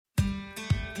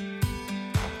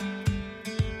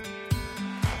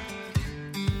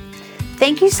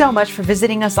Thank you so much for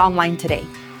visiting us online today.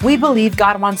 We believe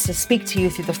God wants to speak to you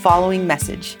through the following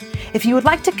message. If you would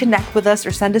like to connect with us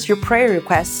or send us your prayer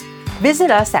requests,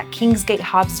 visit us at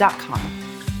kingsgatehobbs.com.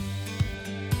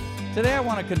 Today I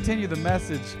want to continue the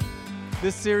message.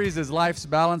 This series is Life's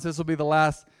Balance. This will be the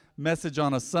last message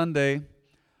on a Sunday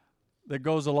that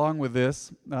goes along with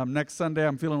this. Next Sunday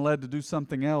I'm feeling led to do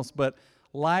something else, but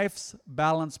Life's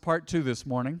Balance Part 2 this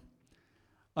morning,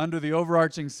 under the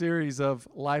overarching series of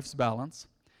Life's Balance.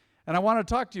 And I want to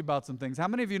talk to you about some things. How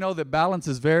many of you know that balance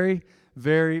is very,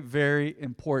 very, very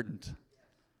important?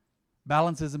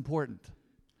 Balance is important.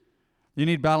 You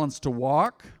need balance to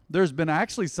walk. There's been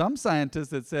actually some scientists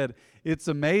that said it's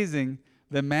amazing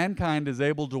that mankind is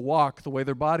able to walk the way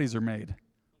their bodies are made.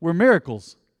 We're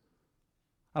miracles.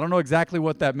 I don't know exactly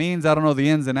what that means. I don't know the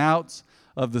ins and outs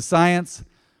of the science.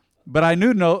 But I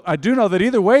do know that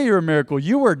either way you're a miracle.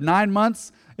 You were 9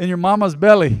 months in your mama's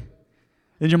belly,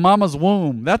 in your mama's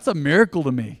womb. That's a miracle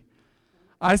to me.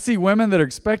 I see women that are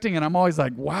expecting, and I'm always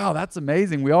like, wow, that's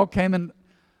amazing. We all came in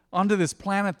onto this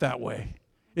planet that way.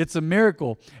 It's a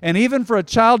miracle. And even for a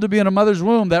child to be in a mother's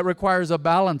womb, that requires a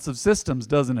balance of systems,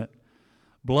 doesn't it?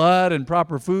 Blood and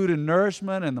proper food and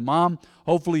nourishment, and the mom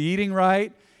hopefully eating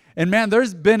right. And man,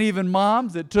 there's been even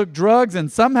moms that took drugs, and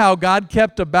somehow God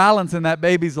kept a balance in that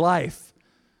baby's life.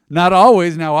 Not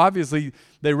always. Now, obviously,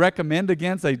 they recommend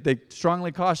against, they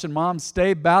strongly caution moms,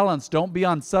 stay balanced. Don't be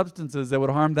on substances that would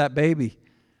harm that baby.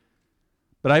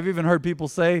 But I've even heard people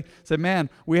say, man,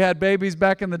 we had babies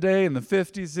back in the day in the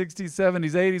 50s, 60s,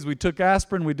 70s, 80s. We took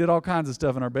aspirin. We did all kinds of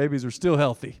stuff, and our babies are still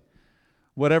healthy.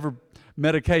 Whatever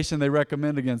medication they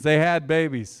recommend against. They had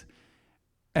babies,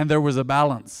 and there was a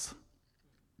balance.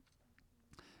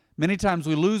 Many times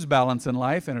we lose balance in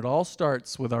life, and it all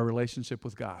starts with our relationship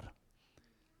with God.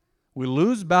 We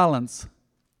lose balance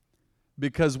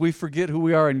because we forget who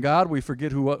we are in God. We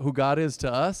forget who God is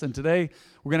to us. And today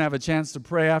we're going to have a chance to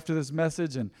pray after this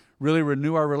message and really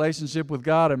renew our relationship with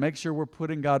God and make sure we're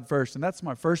putting God first. And that's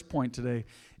my first point today,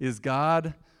 is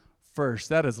God first.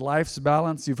 That is life's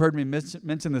balance. You've heard me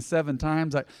mention this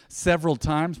several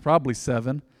times, probably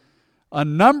 7. A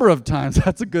number of times.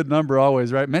 That's a good number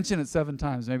always, right? Mention it 7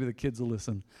 times. Maybe the kids will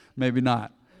listen. Maybe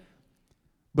not.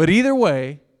 But either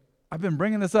way, I've been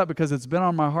bringing this up because it's been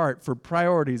on my heart for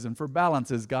priorities and for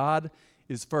balances. God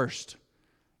is first.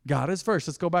 God is first.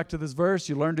 Let's go back to this verse.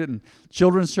 You learned it in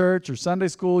children's church or Sunday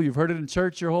school. You've heard it in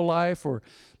church your whole life, or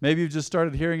maybe you've just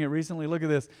started hearing it recently. Look at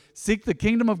this. Seek the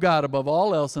kingdom of God above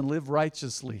all else and live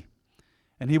righteously.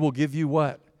 And He will give you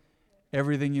what?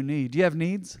 Everything you need. Do you have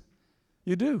needs?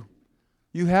 You do.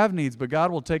 You have needs, but God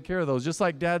will take care of those. Just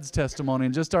like Dad's testimony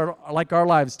and just like our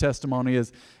lives' testimony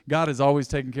is, God is always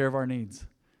taking care of our needs.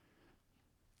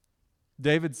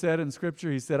 David said in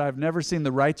Scripture, he said, I've never seen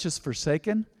the righteous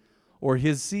forsaken or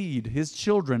his seed, his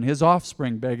children, his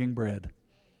offspring begging bread.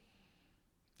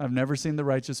 I've never seen the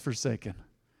righteous forsaken.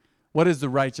 What is the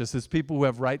righteous? It's people who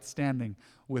have right standing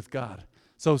with God.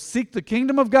 So seek the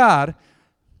kingdom of God.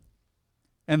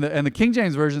 And the King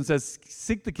James Version says,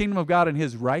 seek the kingdom of God and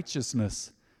His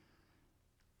righteousness.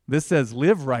 This says,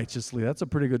 live righteously. That's a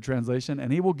pretty good translation.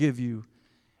 And He will give you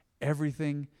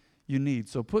everything you need.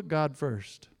 So put God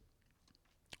first.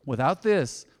 Without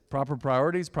this, proper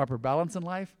priorities, proper balance in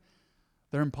life,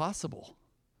 they're impossible.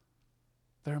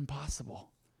 They're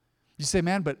impossible. You say,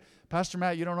 man, but Pastor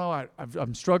Matt, you don't know,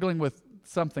 I'm struggling with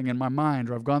something in my mind,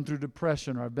 or I've gone through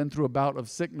depression, or I've been through a bout of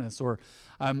sickness, or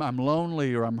I'm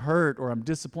lonely, or I'm hurt, or I'm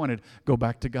disappointed. Go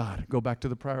back to God. Go back to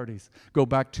the priorities. Go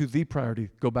back to the priority.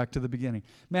 Go back to the beginning.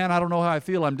 Man, I don't know how I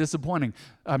feel. I'm disappointed.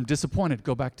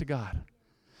 Go back to God.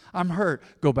 I'm hurt.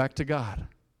 Go back to God.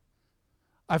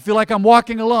 I feel like I'm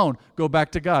walking alone. Go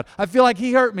back to God. I feel like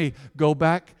He hurt me. Go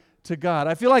back to God.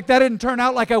 I feel like that didn't turn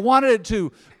out like I wanted it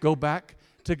to. Go back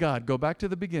to God. Go back to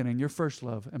the beginning, your first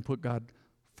love, and put God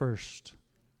first.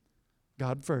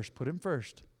 God first. Put Him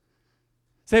first.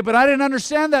 Say, but I didn't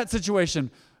understand that situation.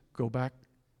 Go back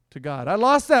to God. I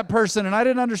lost that person and I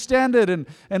didn't understand it,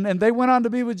 and they went on to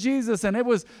be with Jesus, and it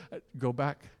was, go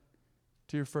back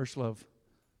to your first love.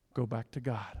 Go back to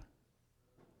God.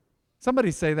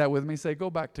 Somebody say that with me. Say, go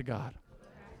back to God.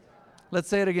 Let's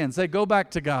say it again. Say, go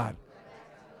back to God.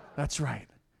 That's right.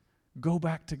 Go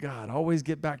back to God. Always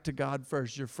get back to God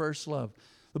first, your first love.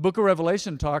 The book of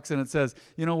Revelation talks, and it says,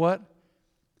 you know what?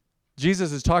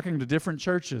 Jesus is talking to different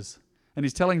churches, and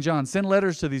He's telling John, send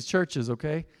letters to these churches,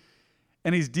 okay?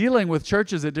 And He's dealing with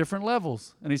churches at different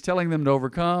levels, and He's telling them to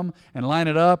overcome and line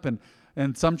it up, and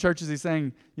some churches He's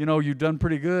saying, you know, you've done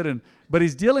pretty good, but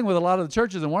He's dealing with a lot of the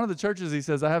churches, and one of the churches He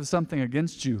says, I have something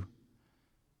against you.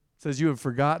 It says, you have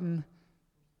forgotten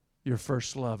your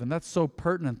first love, and that's so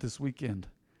pertinent this weekend.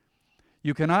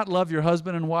 You cannot love your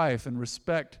husband and wife and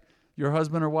respect your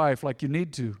husband or wife like you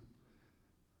need to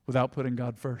without putting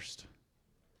God first.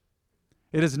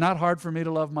 It is not hard for me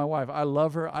to love my wife. I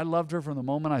love her. I loved her from the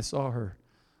moment I saw her.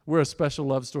 We're a special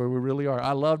love story. We really are.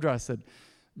 I loved her. I said,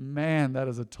 man, that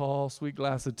is a tall, sweet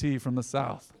glass of tea from the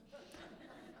South.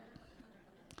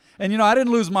 And, I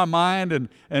didn't lose my mind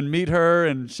and meet her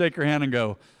and shake her hand and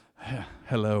go,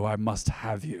 hello, I must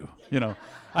have you.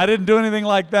 I didn't do anything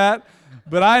like that.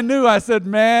 But I knew, I said,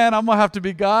 man, I'm going to have to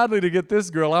be godly to get this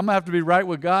girl. I'm going to have to be right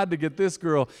with God to get this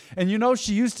girl. And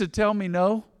she used to tell me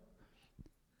no.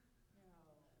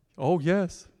 Oh,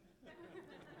 yes.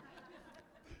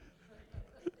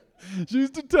 She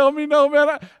used to tell me no,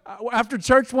 man. After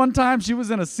church one time, she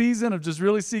was in a season of just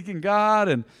really seeking God,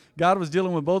 and God was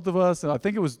dealing with both of us. And I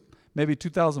think it was maybe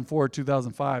 2004 or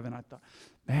 2005, and I thought,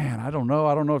 man, I don't know.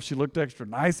 I don't know if she looked extra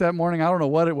nice that morning. I don't know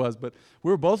what it was, but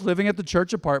we were both living at the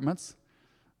church apartments.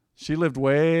 She lived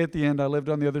way at the end. I lived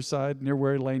on the other side, near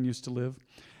where Elaine used to live.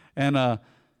 And I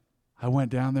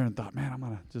went down there and thought, man,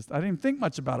 I didn't even think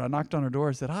much about it. I knocked on her door.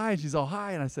 I said, hi. And she's all,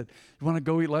 hi. And I said, you want to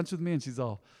go eat lunch with me? And she's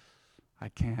all, I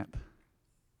can't.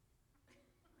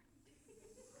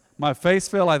 My face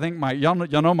fell. I think y'all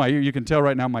know my ear. You can tell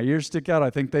right now my ears stick out.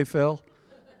 I think they fell.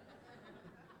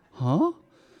 Huh?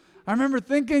 I remember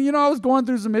thinking, I was going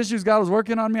through some issues. God was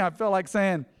working on me. I felt like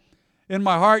saying in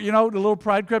my heart, the little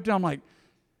pride crept in. I'm like,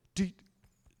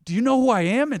 do you know who I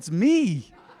am? It's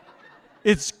me.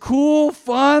 It's cool,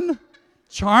 fun,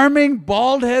 charming,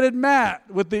 bald-headed Matt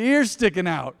with the ears sticking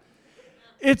out.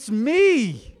 It's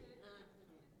me.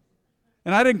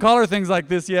 And I didn't call her things like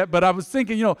this yet, but I was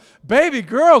thinking, baby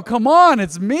girl, come on,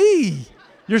 it's me.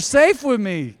 You're safe with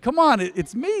me. Come on,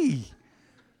 it's me.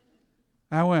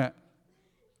 I went,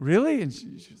 really? And she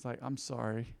was like, I'm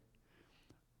sorry.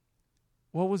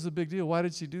 What was the big deal? Why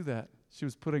did she do that? She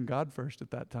was putting God first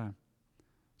at that time.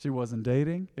 She wasn't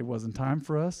dating. It wasn't time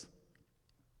for us.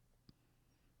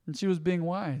 And she was being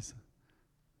wise.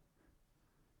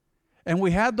 And we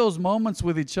had those moments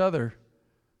with each other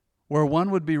where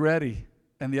one would be ready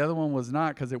and the other one was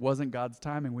not because it wasn't God's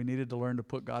timing. We needed to learn to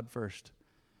put God first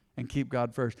and keep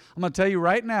God first. I'm going to tell you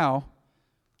right now,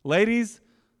 ladies,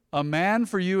 a man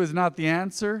for you is not the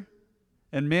answer,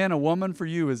 and men, a woman for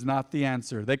you is not the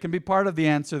answer. They can be part of the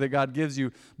answer that God gives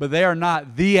you, but they are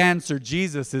not the answer.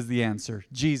 Jesus is the answer.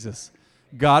 Jesus.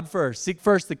 God first. Seek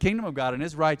first the kingdom of God and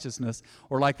His righteousness,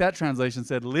 or like that translation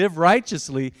said, live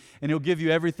righteously, and He'll give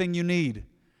you everything you need.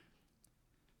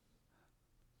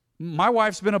 My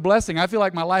wife's been a blessing. I feel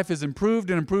like my life has improved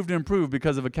and improved and improved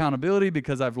because of accountability,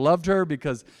 because I've loved her,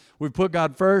 because we've put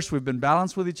God first. We've been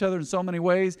balanced with each other in so many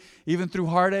ways, even through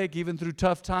heartache, even through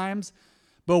tough times.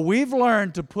 But we've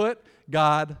learned to put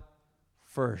God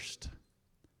first.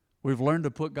 We've learned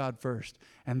to put God first.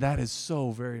 And that is so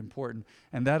very important.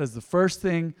 And that is the first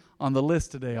thing on the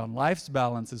list today on life's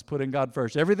balance, is putting God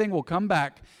first. Everything will come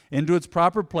back into its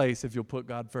proper place if you'll put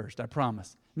God first. I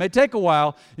promise. It may take a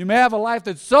while. You may have a life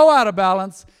that's so out of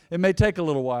balance, it may take a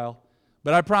little while.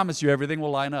 But I promise you, everything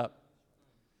will line up.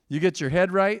 You get your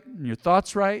head right and your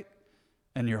thoughts right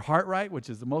and your heart right, which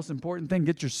is the most important thing.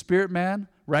 Get your spirit, man,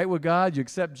 right with God. You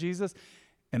accept Jesus,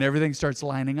 and everything starts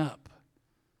lining up.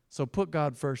 So put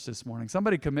God first this morning.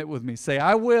 Somebody commit with me. Say,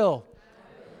 I will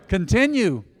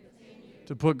continue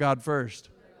to put God first.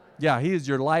 Yeah, He is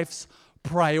your life's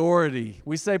priority.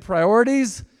 We say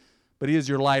priorities, but He is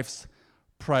your life's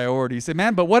priority. You say,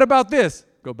 man, but what about this?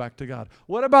 Go back to God.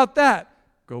 What about that?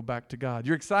 Go back to God.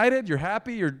 You're excited, you're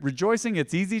happy, you're rejoicing.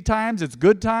 It's easy times, it's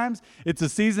good times. It's a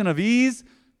season of ease.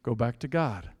 Go back to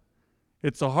God.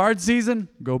 It's a hard season.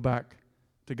 Go back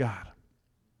to God.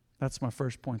 That's my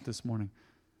first point this morning.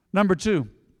 Number 2,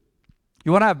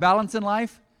 you want to have balance in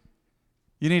life?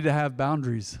 You need to have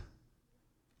boundaries.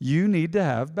 You need to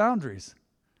have boundaries.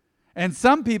 And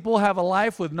some people have a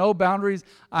life with no boundaries.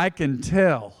 I can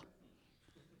tell.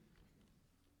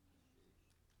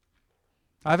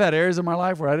 I've had areas of my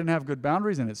life where I didn't have good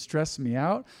boundaries and it stressed me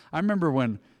out. I remember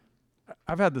when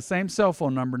I've had the same cell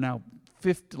phone number now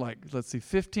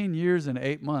 15 years and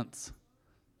 8 months.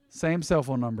 Same cell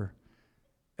phone number.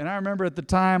 And I remember at the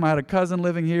time I had a cousin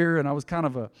living here, and I was kind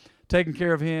of taking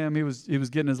care of him. He was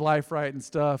getting his life right and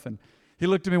stuff. And he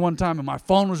looked at me one time, and my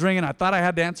phone was ringing. I thought I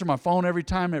had to answer my phone every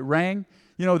time it rang.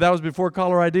 That was before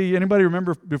caller ID. Anybody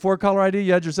remember before caller ID,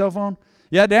 you had your cell phone?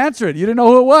 You had to answer it. You didn't know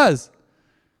who it was.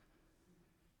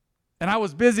 And I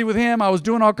was busy with him. I was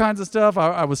doing all kinds of stuff.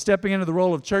 I was stepping into the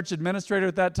role of church administrator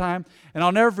at that time. And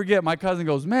I'll never forget, my cousin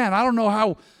goes, man, I don't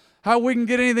know how we can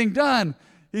get anything done.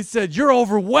 He said, you're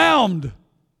overwhelmed.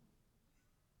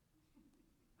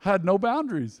 I had no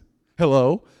boundaries.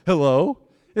 Hello.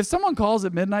 If someone calls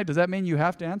at midnight, does that mean you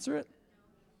have to answer it?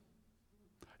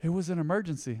 It was an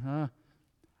emergency.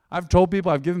 I've told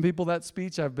people, I've given people that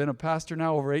speech. I've been a pastor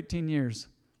now over 18 years,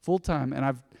 full time, and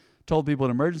I've told people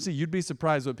an emergency. You'd be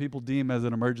surprised what people deem as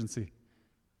an emergency.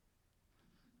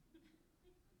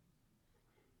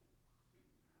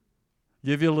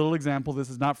 Give you a little example.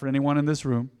 This is not for anyone in this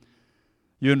room.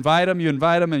 You invite them,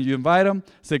 and you invite them.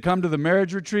 Say, come to the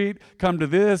marriage retreat, come to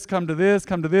this, come to this,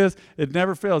 come to this. It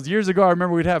never fails. Years ago, I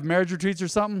remember we'd have marriage retreats or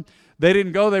something. They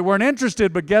didn't go. They weren't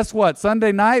interested. But guess what?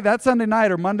 That Sunday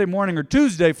night or Monday morning or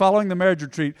Tuesday following the marriage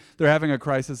retreat, they're having a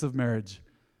crisis of marriage.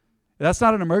 That's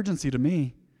not an emergency to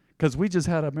me because we just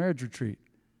had a marriage retreat.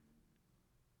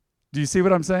 Do you see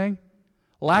what I'm saying?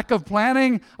 Lack of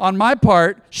planning on my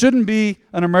part shouldn't be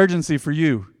an emergency for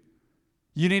you.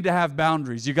 You need to have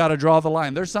boundaries. You got to draw the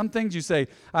line. There's some things you say,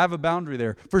 I have a boundary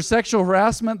there. For sexual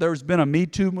harassment, there's been a Me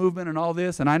Too movement and all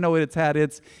this, and I know it's had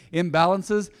its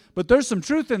imbalances, but there's some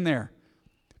truth in there.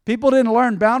 People didn't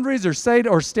learn boundaries or say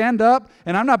or stand up,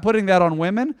 and I'm not putting that on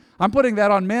women. I'm putting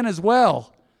that on men as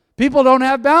well. People don't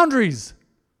have boundaries.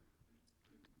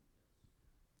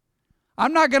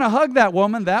 I'm not going to hug that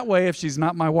woman that way if she's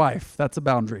not my wife. That's a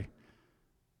boundary.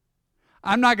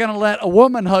 I'm not going to let a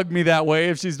woman hug me that way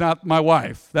if she's not my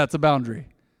wife. That's a boundary.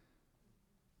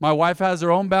 My wife has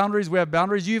her own boundaries. We have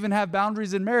boundaries. You even have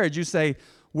boundaries in marriage. You say,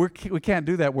 we can't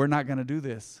do that. We're not going to do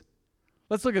this.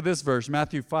 Let's look at this verse,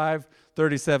 Matthew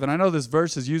 5:37. I know this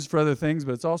verse is used for other things,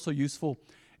 but it's also useful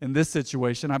in this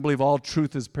situation. I believe all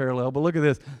truth is parallel. But look at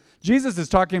this. Jesus is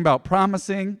talking about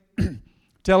promising,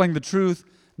 telling the truth,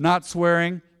 not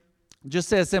swearing. Just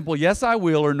say a simple yes, I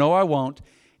will, or no, I won't.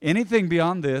 Anything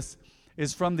beyond this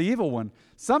is from the evil one.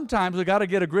 Sometimes we got to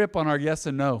get a grip on our yes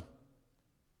and no.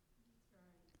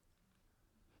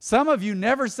 Some of you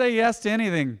never say yes to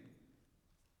anything.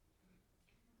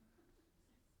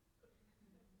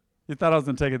 You thought I was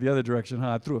going to take it the other direction,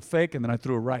 huh? I threw a fake and then I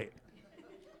threw a right.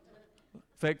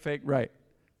 Fake, right.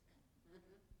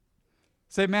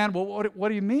 Say, man, well, what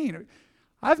do you mean?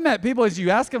 I've met people, as you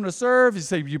ask them to serve, you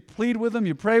say, you plead with them,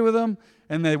 you pray with them,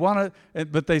 and they want to,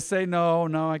 but they say, no,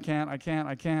 I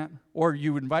can't. Or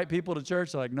you invite people to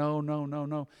church, they're like,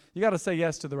 no. You got to say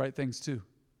yes to the right things too.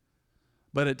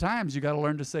 But at times, you got to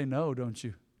learn to say no, don't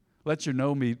you? Let your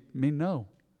no mean no.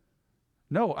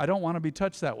 No, I don't want to be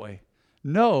touched that way.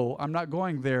 No, I'm not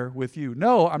going there with you.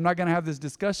 No, I'm not going to have this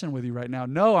discussion with you right now.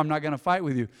 No, I'm not going to fight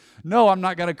with you. No, I'm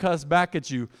not going to cuss back at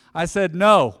you. I said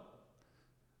no.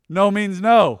 No means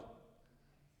no.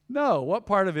 No. What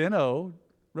part of N-O,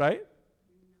 right?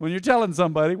 When you're telling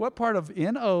somebody, what part of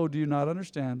N-O do you not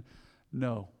understand?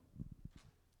 No.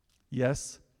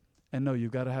 Yes and no.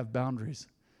 You've got to have boundaries.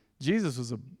 Jesus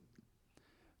was an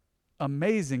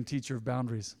amazing teacher of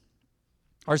boundaries.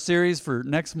 Our series for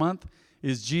next month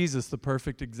is Jesus, the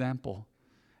perfect example.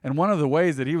 And one of the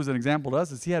ways that he was an example to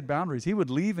us is he had boundaries. He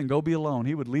would leave and go be alone.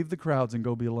 He would leave the crowds and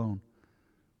go be alone.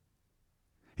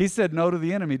 He said no to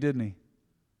the enemy, didn't he?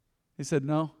 He said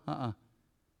no,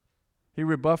 He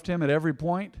rebuffed him at every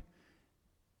point.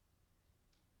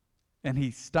 And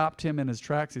he stopped him in his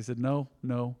tracks. He said no.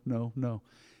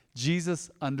 Jesus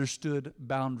understood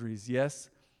boundaries, yes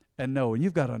and no. And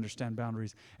you've got to understand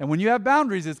boundaries. And when you have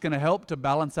boundaries, it's going to help to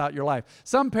balance out your life.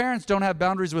 Some parents don't have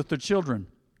boundaries with their children.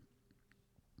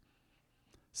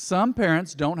 Some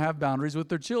parents don't have boundaries with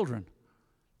their children.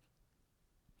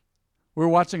 We were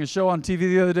watching a show on TV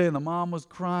the other day, and the mom was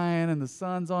crying, and the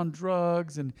son's on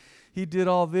drugs, and he did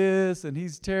all this, and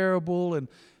he's terrible, and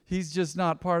he's just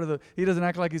not he doesn't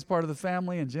act like he's part of the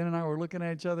family. And Jen and I were looking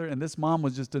at each other, and this mom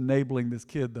was just enabling this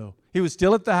kid, though. He was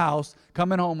still at the house,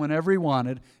 coming home whenever he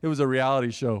wanted. It was a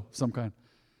reality show of some kind.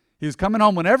 He was coming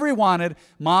home whenever he wanted.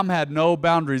 Mom had no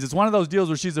boundaries. It's one of those deals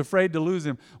where she's afraid to lose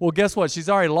him. Well, guess what? She's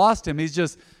already lost him. He's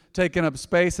just taking up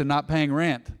space and not paying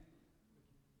rent.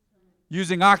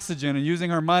 Using oxygen and using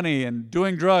her money and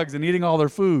doing drugs and eating all their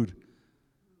food.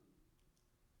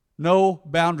 No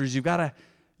boundaries. You've got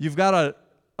to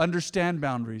understand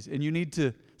boundaries. And you need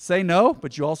to say no,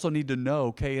 but you also need to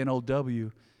know,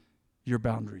 K-N-O-W, your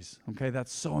boundaries. Okay,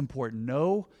 that's so important.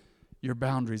 Know your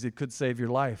boundaries. It could save your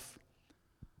life.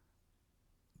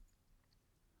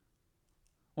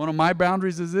 One of my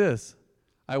boundaries is this.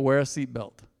 I wear a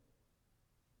seatbelt.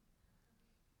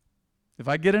 If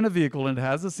I get in a vehicle and it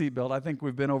has a seatbelt, I think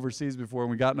we've been overseas before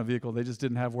and we got in a vehicle, they just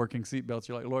didn't have working seatbelts.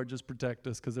 You're like, Lord, just protect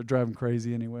us because they're driving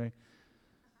crazy anyway.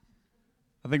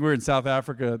 I think we were in South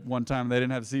Africa at one time. They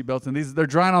didn't have seatbelts, and they're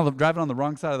driving on the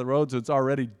wrong side of the road, so it's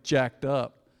already jacked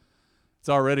up. It's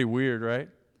already weird, right?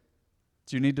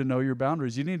 So you need to know your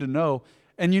boundaries. You need to know,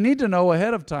 and you need to know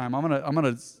ahead of time. I'm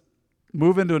gonna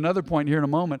move into another point here in a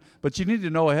moment, but you need to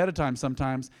know ahead of time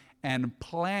sometimes and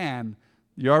plan.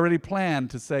 You already plan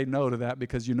to say no to that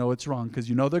because you know it's wrong, because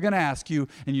you know they're going to ask you,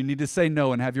 and you need to say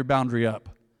no and have your boundary up.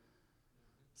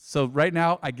 So right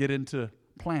now, I get into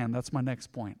plan. That's my next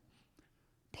point.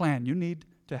 Plan. You need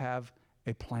to have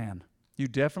a plan. You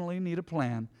definitely need a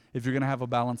plan if you're going to have a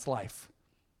balanced life.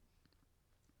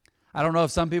 I don't know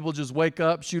if some people just wake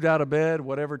up, shoot out of bed,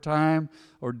 whatever time,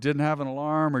 or didn't have an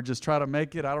alarm, or just try to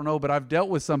make it. I don't know, but I've dealt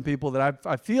with some people that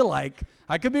I feel like,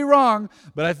 I could be wrong,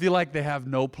 but I feel like they have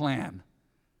no plan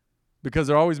because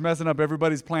they're always messing up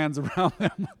everybody's plans around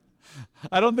them.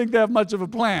 I don't think they have much of a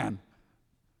plan.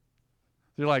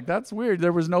 You're like, that's weird.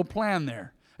 There was no plan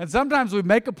there. And sometimes we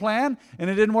make a plan and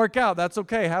it didn't work out. That's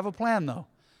okay. Have a plan, though.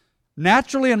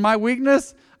 Naturally, in my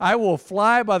weakness, I will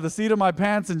fly by the seat of my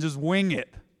pants and just wing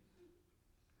it.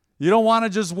 You don't want to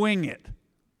just wing it.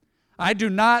 I do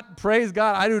not, praise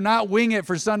God, I do not wing it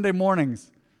for Sunday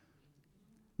mornings.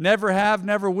 Never have,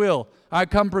 never will. I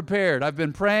come prepared. I've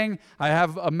been praying. I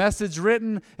have a message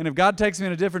written, and if God takes me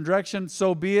in a different direction,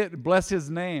 so be it. Bless His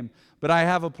name. But I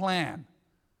have a plan.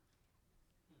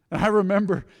 And I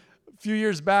remember a few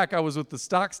years back, I was with the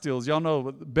Stockstills. Y'all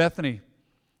know Bethany,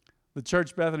 the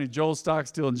church Bethany, Joel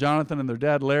Stockstill and Jonathan and their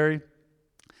dad, Larry.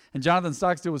 And Jonathan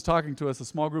Stockstill was talking to us, a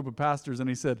small group of pastors, and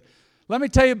he said, let me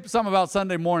tell you something about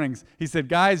Sunday mornings. He said,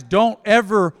 guys, don't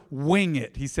ever wing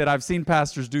it. He said, I've seen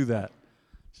pastors do that.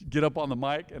 Get up on the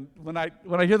mic, and when I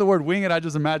hear the word wing it, I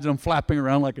just imagine them flapping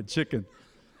around like a chicken.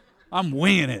 I'm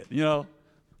winging it, you know.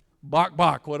 Bok,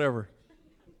 bok, whatever.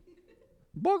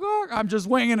 Bok, bok, I'm just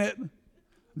winging it.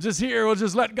 Just here, we'll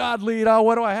just let God lead. Oh,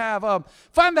 what do I have?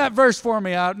 Find that verse for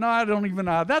me. No, I don't even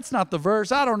know. That's not the verse.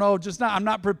 I don't know. I'm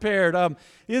not prepared.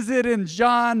 Is it in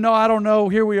John? No, I don't know.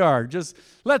 Here we are. Just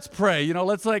let's pray. You know,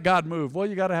 let's let God move. Well,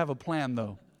 you got to have a plan,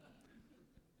 though.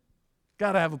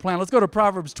 Got to have a plan. Let's go to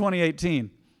Proverbs 20:18.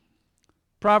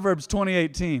 Proverbs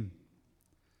 20:18.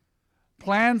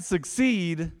 Plans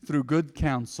succeed through good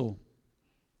counsel.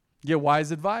 Get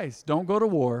wise advice. Don't go to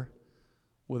war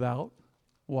without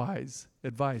wise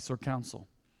advice or counsel.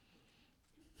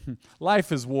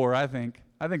 Life is war, I think.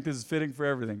 I think this is fitting for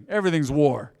everything. Everything's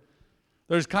war.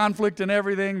 There's conflict in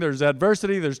everything. There's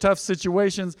adversity. There's tough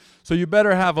situations. So you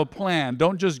better have a plan.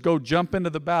 Don't just go jump into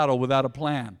the battle without a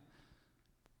plan.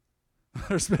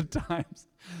 There's been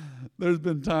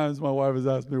times my wife has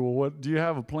asked me, well, what do you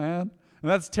have a plan?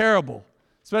 And that's terrible,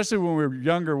 especially when we were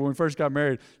younger, when we first got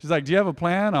married. She's like, do you have a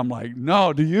plan? I'm like,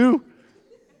 no, do you?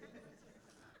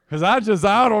 Because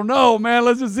I don't know, man.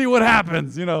 Let's just see what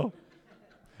happens, you know.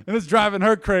 And it's driving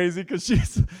her crazy because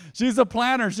she's a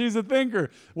planner. She's a thinker.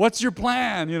 What's your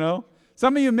plan, you know?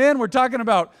 Some of you men, we're talking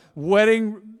about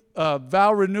wedding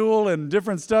vow renewal and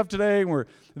different stuff today.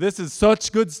 This is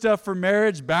such good stuff for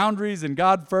marriage, boundaries and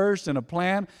God first and a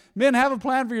plan. Men, have a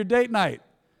plan for your date night.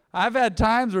 I've had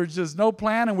times where it's just no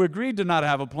plan and we agreed to not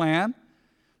have a plan.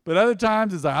 But other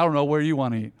times it's like, I don't know, where do you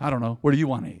want to eat? I don't know, where do you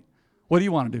want to eat? What do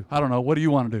you want to do? I don't know. What do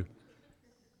you want to do?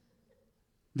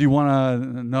 Do you want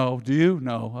to? No. Do you?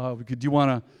 No. Do you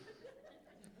want to?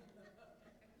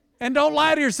 And don't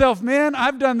lie to yourself, man.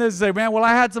 I've done this. Say, man, well,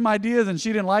 I had some ideas and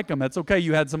she didn't like them. That's okay.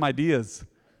 You had some ideas.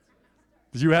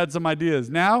 You had some ideas.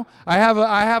 Now I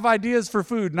have ideas for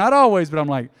food. Not always, but I'm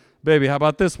like, baby, how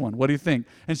about this one? What do you think?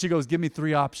 And she goes, give me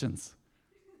 3 options.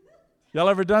 Y'all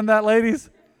ever done that, ladies?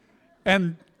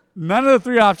 And none of the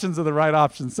 3 options are the right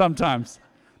options sometimes.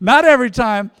 Not every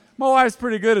time. My wife's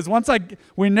pretty good. Is once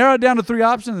we narrow it down to 3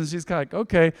 options, and she's kind of like,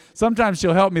 okay. Sometimes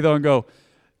she'll help me, though, and go,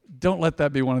 don't let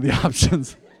that be one of the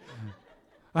options.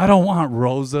 I don't want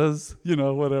rosas, you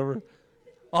know, whatever.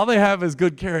 All they have is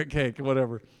good carrot cake or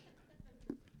whatever.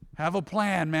 Have a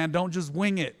plan, man. Don't just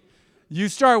wing it. You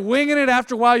start winging it,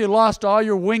 after a while, you lost all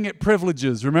your wing it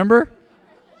privileges, remember?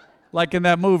 Like in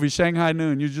that movie, Shanghai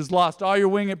Noon. You just lost all your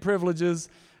wing it privileges,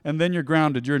 and then you're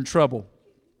grounded. You're in trouble.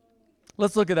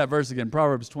 Let's look at that verse again,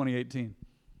 Proverbs 20:18.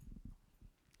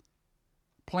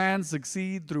 Plans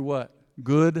succeed through what?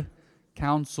 Good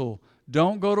counsel.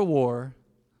 Don't go to war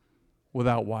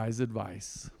without wise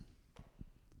advice.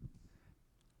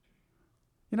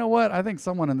 You know what? I think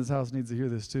someone in this house needs to hear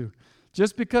this too.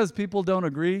 Just because people don't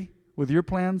agree with your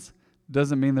plans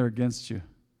doesn't mean they're against you.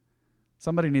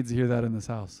 Somebody needs to hear that in this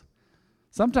house.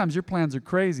 Sometimes your plans are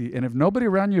crazy, and if nobody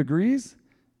around you agrees,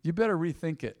 you better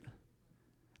rethink it.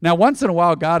 Now, once in a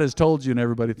while, God has told you and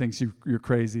everybody thinks you're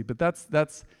crazy, but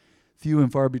that's few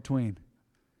and far between.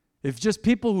 If just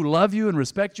people who love you and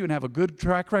respect you and have a good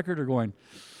track record are going,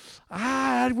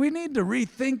 we need to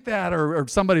rethink that, or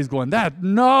somebody's going,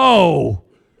 no.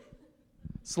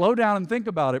 Slow down and think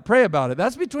about it. Pray about it.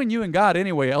 That's between you and God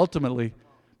anyway, ultimately.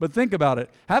 But think about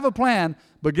it. Have a plan,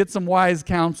 but get some wise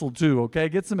counsel too, okay?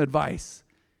 Get some advice.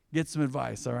 Get some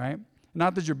advice, all right?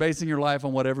 Not that you're basing your life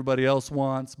on what everybody else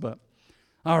wants, but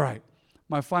all right.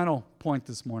 My final point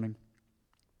this morning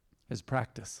is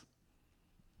practice.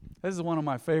 This is one of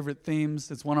my favorite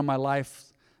themes. It's one of my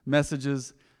life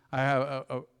messages. I have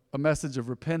a message of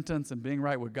repentance and being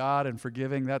right with God and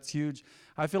forgiving. That's huge.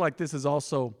 I feel like this is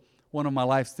also one of my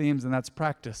life's themes, and that's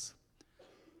practice.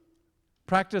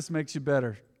 Practice makes you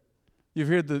better. You've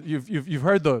heard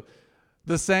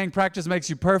the saying, practice makes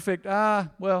you perfect.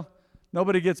 Well,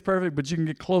 nobody gets perfect, but you can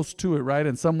get close to it, right?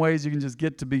 In some ways, you can just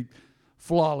get to be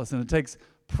flawless, and it takes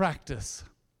practice.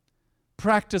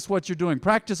 Practice what you're doing.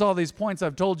 Practice all these points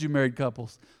I've told you, married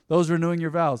couples. Those renewing your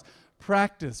vows.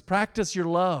 Practice your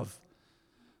love.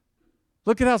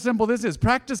 Look at how simple this is.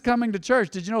 Practice coming to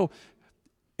church. Did you know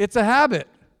it's a habit?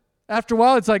 After a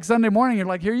while, it's like Sunday morning. You're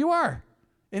like, here you are.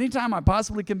 Anytime I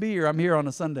possibly can be here, I'm here on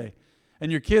a Sunday.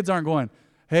 And your kids aren't going,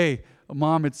 hey,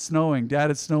 Mom, it's snowing.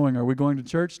 Dad, it's snowing. Are we going to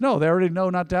church? No, they already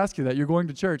know not to ask you that. You're going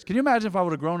to church. Can you imagine if I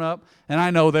would have grown up, and I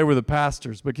know they were the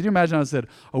pastors, but can you imagine I said,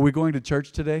 are we going to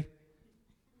church today?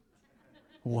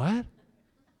 What?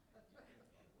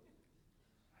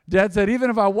 Dad said,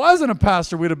 even if I wasn't a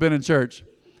pastor, we'd have been in church.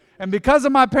 And because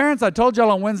of my parents, I told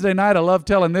y'all on Wednesday night, I love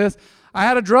telling this, I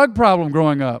had a drug problem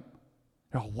growing up.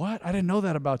 Oh, what? I didn't know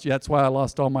that about you. That's why I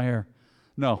lost all my hair.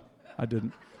 No, I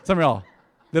didn't. Some of y'all,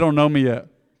 they don't know me yet.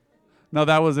 No,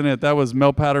 that wasn't it. That was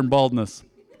male pattern baldness.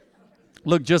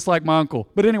 Looked just like my uncle.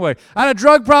 But anyway, I had a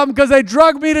drug problem because they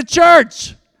drugged me to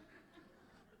church.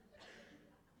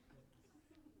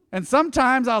 And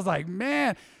sometimes I was like,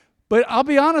 man. But I'll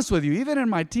be honest with you, even in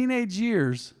my teenage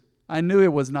years, I knew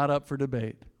it was not up for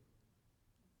debate.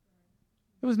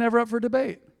 It was never up for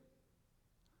debate.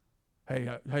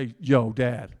 Hey, yo,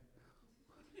 Dad.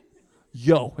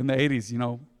 Yo, in the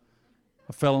 80s,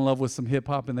 I fell in love with some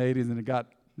hip-hop in the 80s, and it got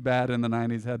bad in the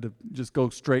 90s. Had to just go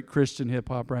straight Christian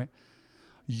hip-hop, right?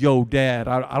 Yo, Dad,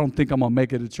 I don't think I'm going to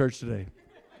make it to church today.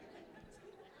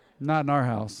 Not in our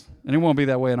house. And it won't be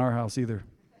that way in our house either.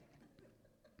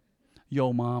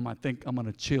 Yo, Mom, I think I'm going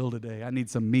to chill today. I need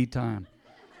some me time.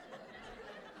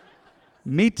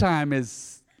 Me time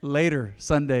is later,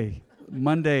 Sunday,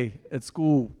 Monday at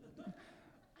school,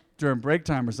 during break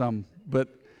time or something. But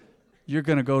you're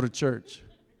going to go to church.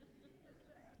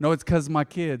 No, it's because of my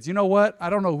kids. You know what? I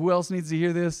don't know who else needs to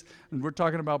hear this. And we're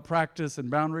talking about practice and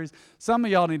boundaries. Some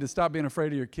of y'all need to stop being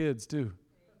afraid of your kids, too.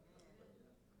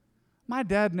 My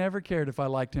dad never cared if I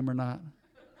liked him or not.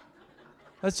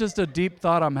 That's just a deep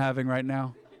thought I'm having right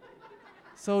now.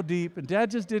 So deep. And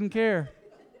Dad just didn't care.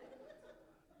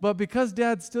 But because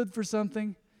Dad stood for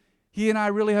something, he and I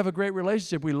really have a great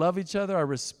relationship. We love each other. I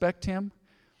respect him.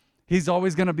 He's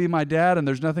always going to be my dad, and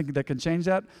there's nothing that can change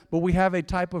that. But we have a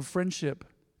type of friendship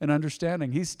and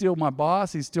understanding. He's still my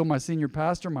boss. He's still my senior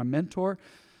pastor, my mentor.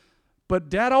 But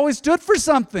Dad always stood for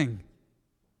something.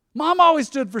 Mom always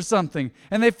stood for something.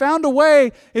 And they found a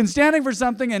way in standing for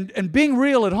something and being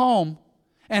real at home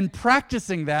and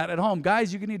practicing that at home.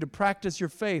 Guys, you need to practice your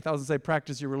faith. I was going to say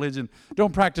practice your religion.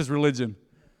 Don't practice religion.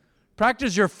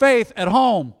 Practice your faith at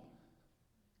home.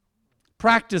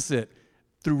 Practice it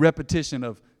through repetition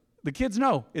of, the kids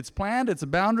know. It's planned. It's a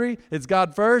boundary. It's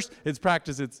God first. It's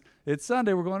practice. It's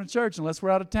Sunday. We're going to church unless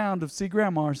we're out of town to see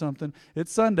grandma or something.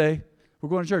 It's Sunday. We're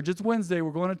going to church. It's Wednesday.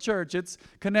 We're going to church. It's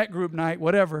connect group night,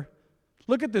 whatever.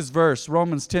 Look at this verse,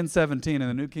 Romans 10:17 in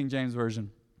the New King James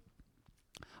Version.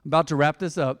 I'm about to wrap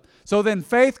this up. So then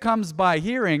faith comes by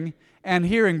hearing, and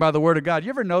hearing by the word of God.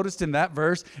 You ever noticed in that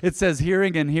verse it says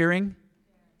hearing and hearing?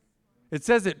 It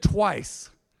says it twice.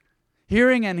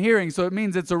 Hearing and hearing, so it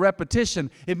means it's a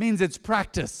repetition. It means it's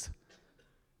practice.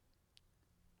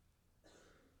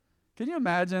 Can you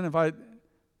imagine if I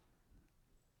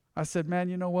said, man,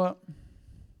 you know what?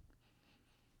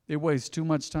 It wastes too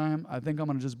much time. I think I'm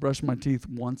going to just brush my teeth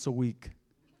once a week.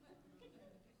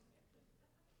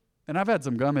 And I've had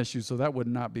some gum issues, so that would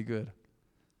not be good.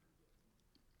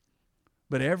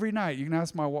 But every night, you can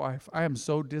ask my wife, I am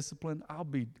so disciplined. I'll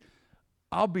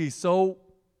be so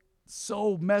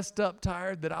messed up,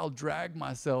 tired that I'll drag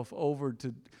myself over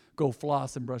to go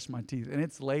floss and brush my teeth. And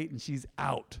it's late and she's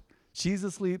out. She's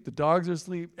asleep. The dogs are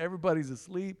asleep. Everybody's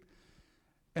asleep.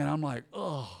 And I'm like,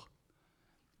 oh.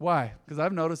 Why? Because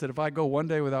I've noticed that if I go one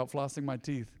day without flossing my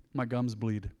teeth, my gums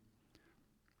bleed.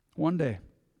 One day.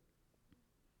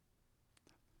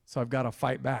 So I've got to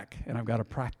fight back and I've got to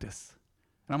practice.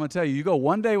 And I'm going to tell you, you go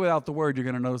one day without the word, you're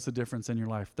going to notice a difference in your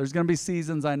life. There's going to be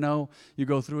seasons, I know, you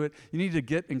go through it. You need to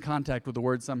get in contact with the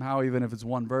word somehow, even if it's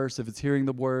one verse, if it's hearing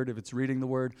the word, if it's reading the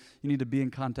word. You need to be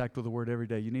in contact with the word every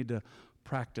day. You need to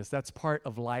practice. That's part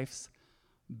of life's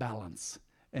balance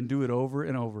and do it over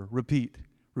and over. Repeat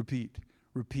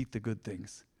the good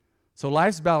things. So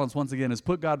life's balance, once again, is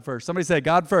put God first. Somebody say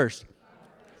God first.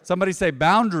 Somebody say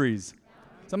boundaries.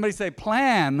 Somebody say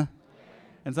plan.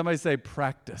 And somebody say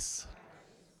practice.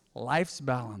 Life's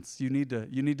balance. You need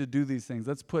to do these things.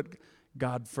 Let's put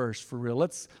God first for real.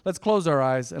 Let's close our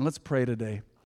eyes and let's pray today.